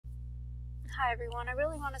Hi everyone, I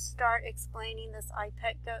really want to start explaining this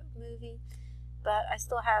iPet movie, but I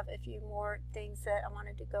still have a few more things that I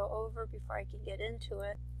wanted to go over before I can get into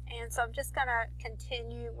it. And so I'm just going to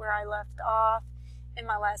continue where I left off. In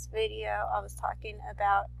my last video, I was talking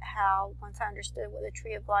about how once I understood what the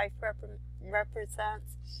tree of life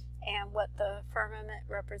represents and what the firmament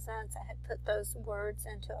represents, I had put those words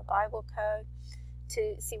into a Bible code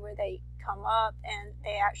to see where they come up, and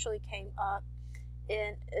they actually came up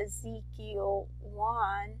in Ezekiel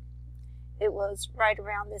 1. It was right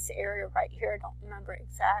around this area right here. I don't remember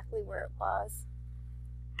exactly where it was.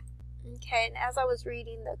 Okay, and as I was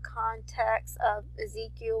reading the context of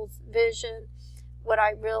Ezekiel's vision, what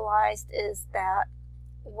I realized is that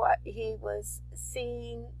what he was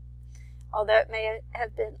seeing, although it may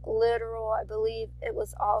have been literal, I believe it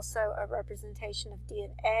was also a representation of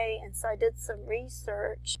DNA. And so I did some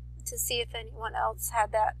research to see if anyone else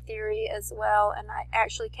had that theory as well, and I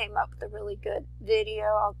actually came up with a really good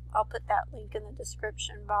video. I'll put that link in the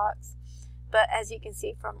description box. But as you can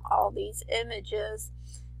see from all these images,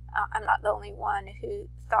 I'm not the only one who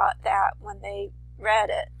thought that when they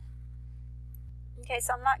read it. Okay,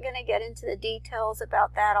 so I'm not going to get into the details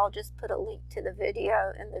about that. I'll just put a link to the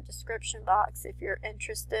video in the description box if you're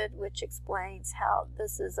interested, which explains how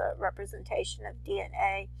this is a representation of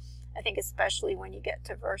DNA. I think especially when you get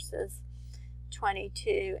to verses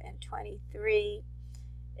 22 and 23,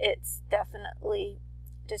 it's definitely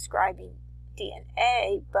describing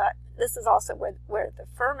DNA, but this is also where the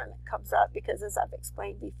firmament comes up, because as I've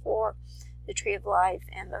explained before, the tree of life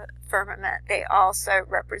and the firmament, they also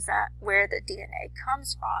represent where the DNA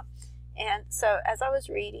comes from. And so as I was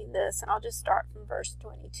reading this, and I'll just start from verse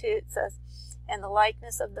 22, it says, "And the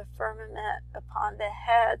likeness of the firmament upon the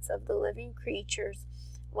heads of the living creatures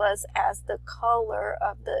was as the color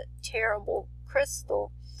of the terrible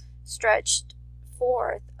crystal stretched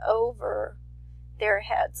forth over their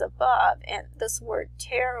heads above." And this word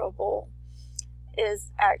terrible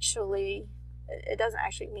is actually, it doesn't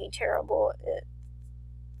actually mean terrible.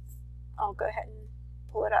 I'll go ahead and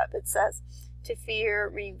pull it up. It says to fear,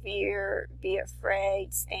 revere, be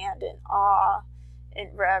afraid, stand in awe,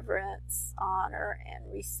 in reverence, honor, and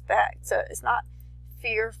respect. So it's not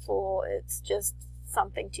fearful, it's just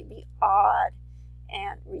something to be awed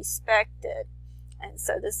and respected. And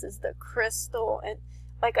so this is the crystal, and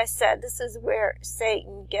like I said, this is where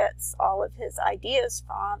Satan gets all of his ideas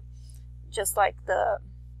from, just like the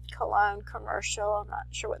cologne commercial. I'm not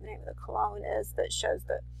sure what the name of the cologne is that shows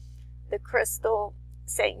the crystal.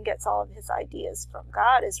 Satan gets all of his ideas from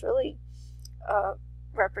God. Is really a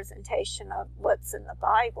representation of what's in the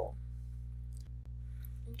Bible.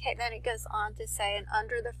 Okay, then it goes on to say, "And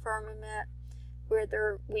under the firmament were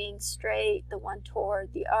their wings straight, the one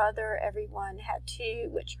toward the other. Everyone had two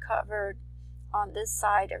which covered on this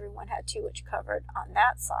side. Everyone had two which covered on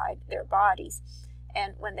that side, their bodies.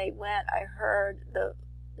 And when they went, I heard the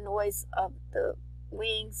noise of the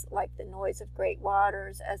wings like the noise of great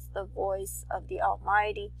waters, as the voice of the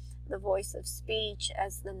Almighty, the voice of speech,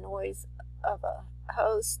 as the noise of a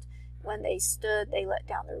host. When they stood, they let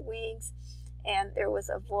down their wings. And there was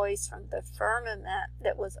a voice from the firmament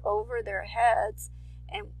that was over their heads.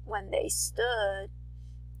 And when they stood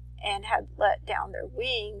and had let down their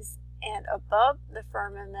wings, and above the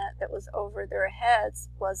firmament that was over their heads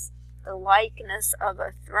was the likeness of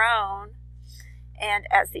a throne, and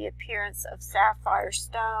as the appearance of sapphire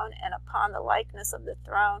stone, and upon the likeness of the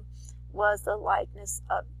throne was the likeness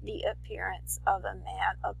of the appearance of a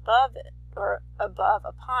man above it, or above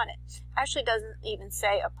upon it." Actually doesn't even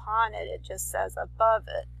say upon it, it just says above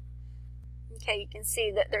it. Okay, you can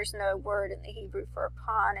see that there's no word in the Hebrew for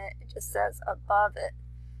upon it, it just says above it.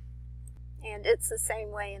 And it's the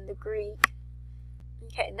same way in the Greek.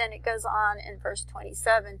 Okay, then it goes on in verse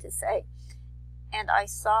 27 to say, "And I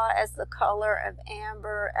saw as the color of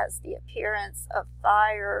amber, as the appearance of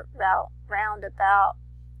fire round about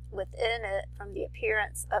within it, from the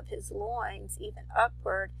appearance of his loins even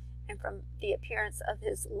upward, and from the appearance of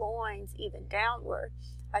his loins even downward.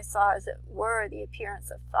 I saw as it were the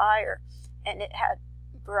appearance of fire, and it had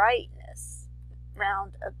brightness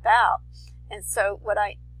round about." And so what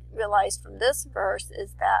I realized from this verse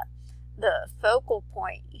is that the focal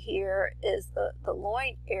point here is the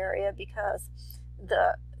loin area, because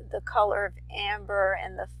the color of amber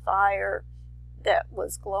and the fire that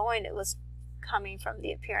was glowing, it was coming from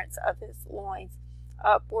the appearance of his loins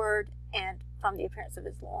upward, and from the appearance of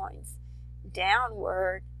his loins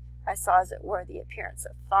downward I saw as it were the appearance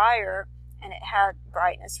of fire, and it had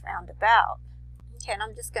brightness round about. Okay, and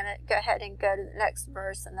I'm just going to go ahead and go to the next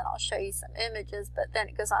verse, and then I'll show you some images. But then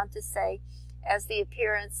it goes on to say, As the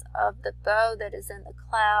appearance of the bow that is in the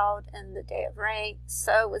cloud in the day of rain,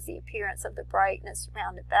 so was the appearance of the brightness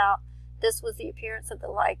round about. This was the appearance of the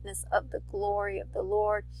likeness of the glory of the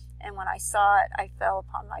Lord. And when I saw it, I fell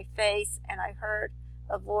upon my face, and I heard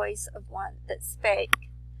a voice of one that spake.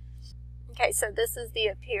 Okay, so this is the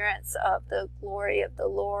appearance of the glory of the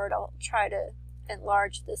Lord. I'll try to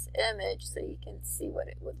enlarge this image so you can see what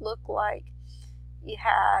it would look like. You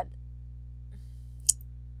had,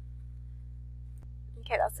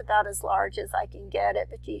 okay, that's about as large as I can get it,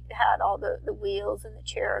 but you had all the wheels and the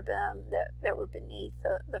cherubim that were beneath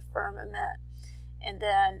the firmament. And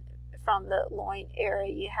then from the loin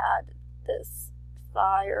area, you had this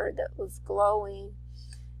fire that was glowing,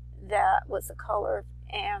 that was the color of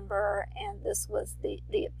amber, and this was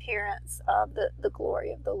the appearance of the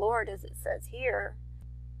glory of the Lord, as it says here.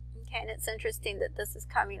 Okay, and it's interesting that this is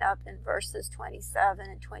coming up in verses 27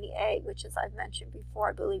 and 28, which, as I've mentioned before,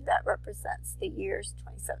 I believe that represents the years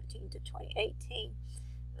 2017 to 2018.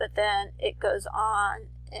 But then it goes on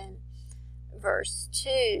in verse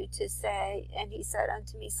 2 to say, and he said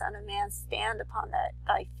unto me, Son of man, stand upon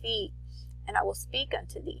thy feet, and I will speak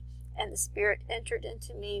unto thee. And the Spirit entered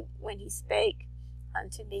into me when he spake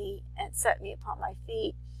unto me, and set me upon my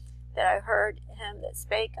feet, that I heard him that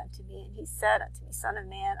spake unto me. And he said unto me, Son of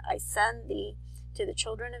man, I send thee to the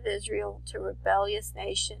children of Israel, to a rebellious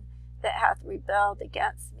nation that hath rebelled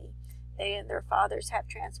against me. They and their fathers have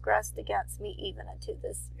transgressed against me, even unto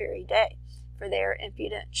this very day. For they are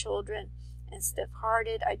impudent children and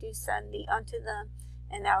stiff-hearted. I do send thee unto them,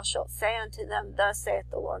 and thou shalt say unto them, Thus saith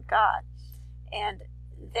the Lord God. And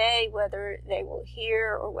they, whether they will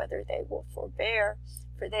hear or whether they will forbear,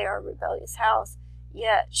 for they are a rebellious house,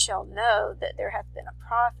 yet shall know that there hath been a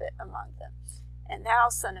prophet among them. And thou,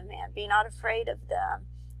 Son of man, be not afraid of them,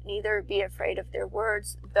 neither be afraid of their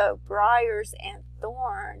words, though briars and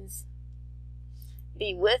thorns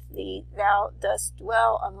be with thee, thou dost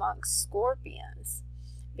dwell amongst scorpions.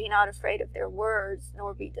 Be not afraid of their words,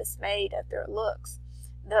 nor be dismayed at their looks,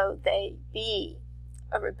 though they be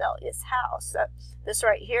a rebellious house. So this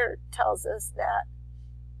right here tells us that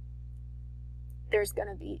there's going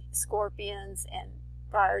to be scorpions and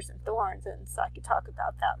briars and thorns, and so I could talk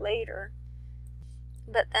about that later.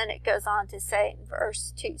 But then it goes on to say in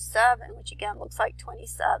verse 2:7, which again looks like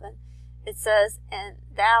 27, it says, And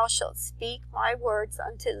thou shalt speak my words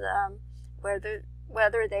unto them,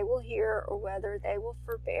 whether they will hear or whether they will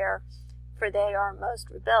forbear, for they are most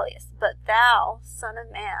rebellious. But thou, Son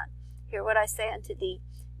of man, hear what I say unto thee,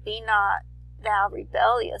 be not thou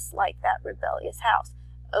rebellious like that rebellious house.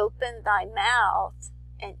 Open thy mouth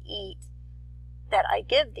and eat that I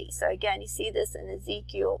give thee. So again, you see this in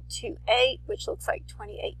Ezekiel 2:8, which looks like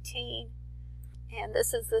 2018. And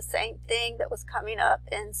this is the same thing that was coming up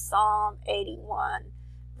in Psalm 81,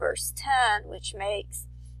 verse 10, which makes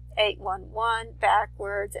 8:1:1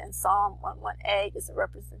 backwards, and Psalm 1:1:8 is a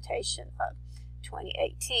representation of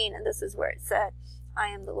 2018. And this is where it said, I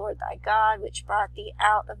am the Lord thy God, which brought thee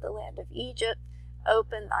out of the land of Egypt.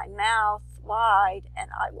 Open thy mouth wide,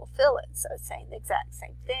 and I will fill it. So it's saying the exact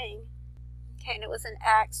same thing. Okay, and it was in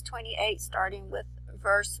Acts 28, starting with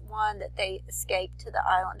verse 1, that they escaped to the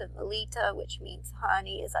island of Melita, which means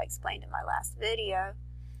honey, as I explained in my last video.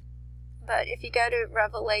 But if you go to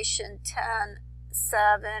Revelation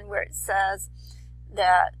 10:7, where it says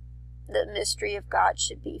that the mystery of God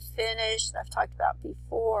should be finished, I've talked about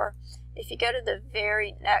before. If you go to the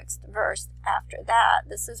very next verse after that,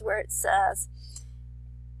 this is where it says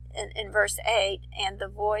in verse 8, And the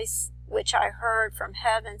voice which I heard from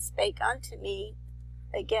heaven spake unto me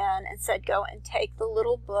again, and said, Go and take the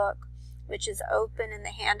little book which is open in the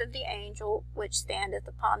hand of the angel which standeth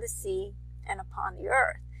upon the sea and upon the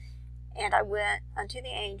earth. And I went unto the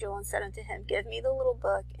angel and said unto him, Give me the little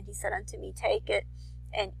book. And he said unto me, Take it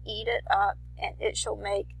and eat it up, and it shall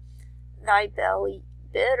make thy belly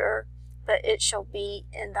bitter, but it shall be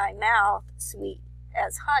in thy mouth sweet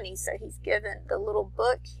as honey. So he's given the little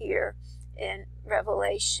book here in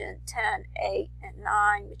Revelation 10:8 and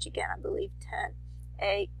 9, which again I believe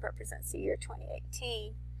 10:8 represents the year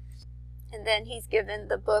 2018. And then he's given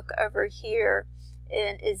the book over here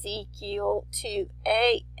in Ezekiel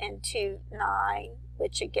 2:8 and 2:9,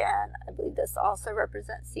 which again I believe this also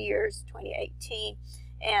represents the years 2018.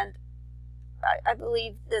 And I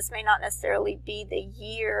believe this may not necessarily be the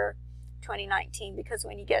year 2019, because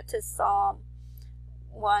when you get to Psalm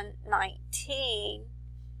 119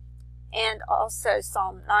 and also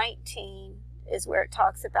Psalm 19 is where it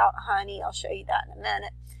talks about honey. I'll show you that in a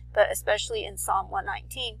minute. But especially in Psalm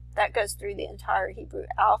 119, that goes through the entire Hebrew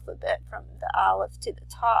alphabet from the aleph to the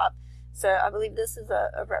top. So I believe this is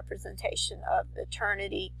a representation of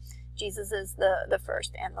eternity, Jesus is the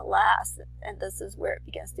first and the last, and this is where it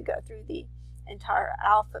begins to go through the entire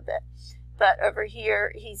alphabet. But over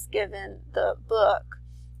here, he's given the book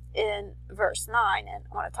in verse 9, and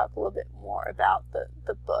I want to talk a little bit more about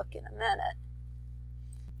the book in a minute.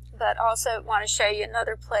 But also want to show you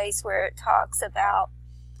another place where it talks about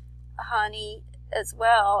honey as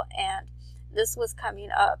well, and this was coming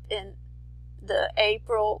up in the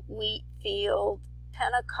April wheat field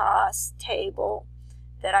Pentecost table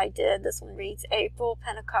that I did. This one reads, April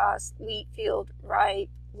Pentecost wheat field ripe,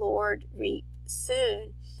 Lord reap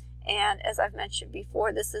soon. And as I've mentioned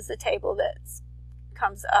before, this is the table that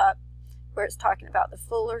comes up where it's talking about the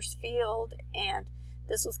fuller's field, and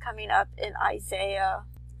this was coming up in Isaiah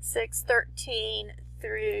 6:13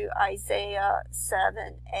 through Isaiah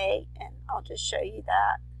 7:8, and I'll just show you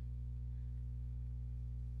that.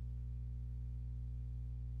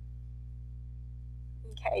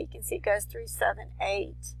 Okay, you can see it goes through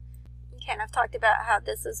 7:8. Okay, and I've talked about how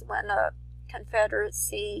this is when a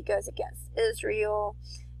confederacy goes against Israel,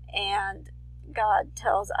 and God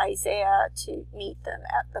tells Isaiah to meet them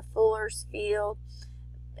at the fuller's field.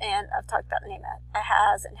 And I've talked about the name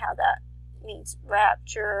Ahaz and how that means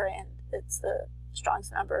rapture, and it's the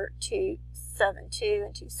Strong's number 272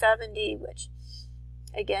 and 270, which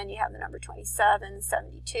again you have the number 27,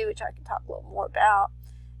 72, which I can talk a little more about.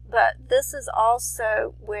 But this is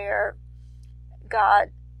also where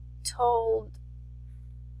God told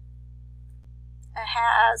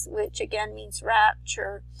Ahaz, which again means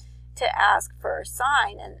rapture, to ask for a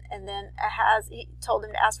sign, and then Ahaz, he told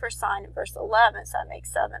him to ask for a sign in verse 11, so that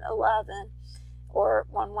makes 7:11 or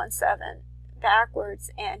 117 backwards,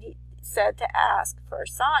 and he said to ask for a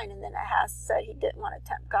sign, and then Ahaz said he didn't want to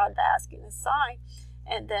tempt God by asking a sign,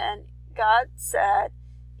 and then God said,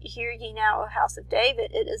 hear ye now, O house of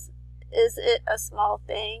David, is it a small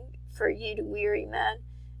thing for you to weary men,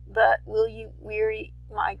 but will you weary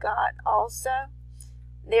my God also?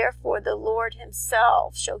 Therefore the Lord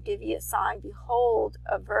himself shall give you a sign. Behold,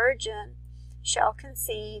 a virgin shall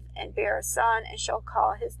conceive and bear a son, and shall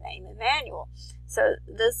call his name Emmanuel. So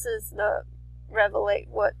this is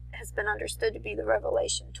what has been understood to be the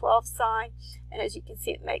Revelation 12 sign. And as you can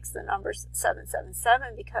see, it makes the numbers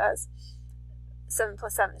 777 because 7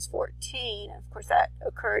 plus 7 is 14. And of course, that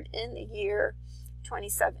occurred in the year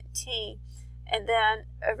 2017. And then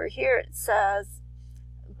over here it says,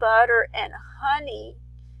 butter and honey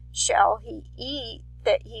shall he eat,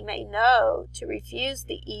 that he may know to refuse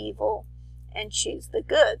the evil and choose the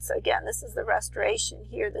good. So again, this is the restoration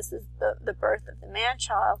here. This is the birth of the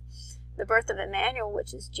man-child, the birth of Emmanuel,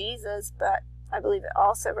 which is Jesus, but I believe it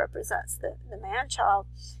also represents the man-child.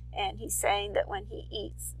 And he's saying that when he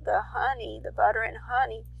eats the honey, the butter and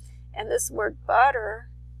honey, and this word butter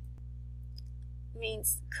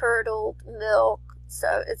means curdled milk,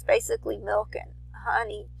 so it's basically milk and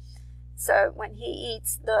honey. So when he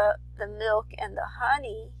eats the milk and the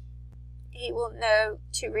honey, he will know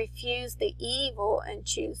to refuse the evil and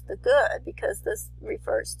choose the good, because this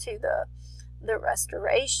refers to the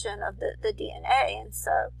restoration of the DNA. And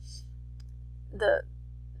so the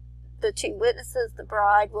two witnesses, the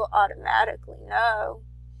bride, will automatically know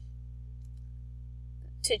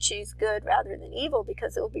to choose good rather than evil,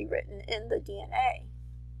 because it will be written in the DNA.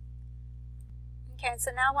 Okay,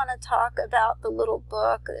 so now I want to talk about the little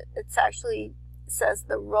book. It's actually says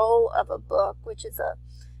the roll of a book, which is a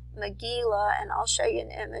Megillah, and I'll show you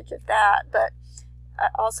an image of that. But I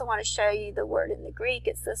also want to show you the word in the Greek.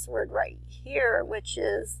 It's this word right here, which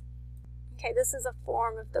is, okay, this is a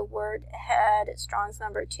form of the word head. It's Strong's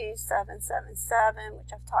number 2777,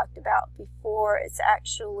 which I've talked about before. It's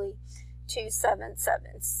actually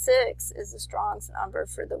 2776 is the Strong's number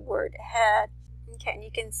for the word head. Okay, and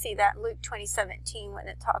you can see that in Luke 20:17 when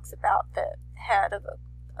it talks about the head of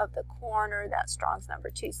the corner. That's Strong's number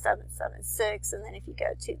 2776. And then if you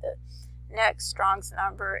go to the next Strong's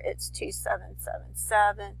number, it's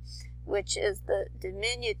 2777, which is the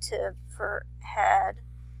diminutive for head.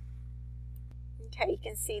 Okay, you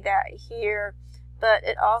can see that here, but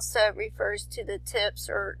it also refers to the tips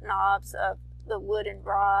or knobs of the wooden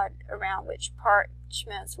rod around which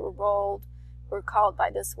parchments were rolled, were called by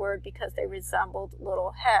this word because they resembled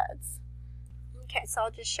little heads. Okay, so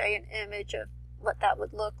I'll just show you an image of what that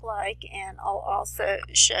would look like, and I'll also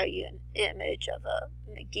show you an image of a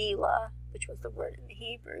Megillah, which was the word in the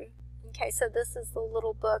Hebrew. Okay, so this is the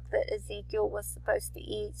little book that Ezekiel was supposed to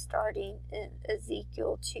eat, starting in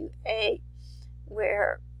Ezekiel 2:8,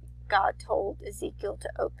 where God told Ezekiel to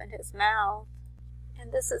open his mouth.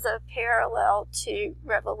 And this is a parallel to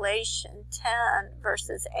Revelation 10,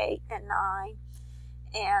 verses 8 and 9.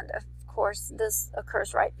 And of course, this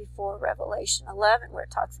occurs right before Revelation 11, where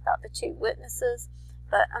it talks about the two witnesses.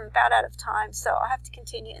 But I'm about out of time, so I'll have to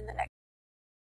continue in the next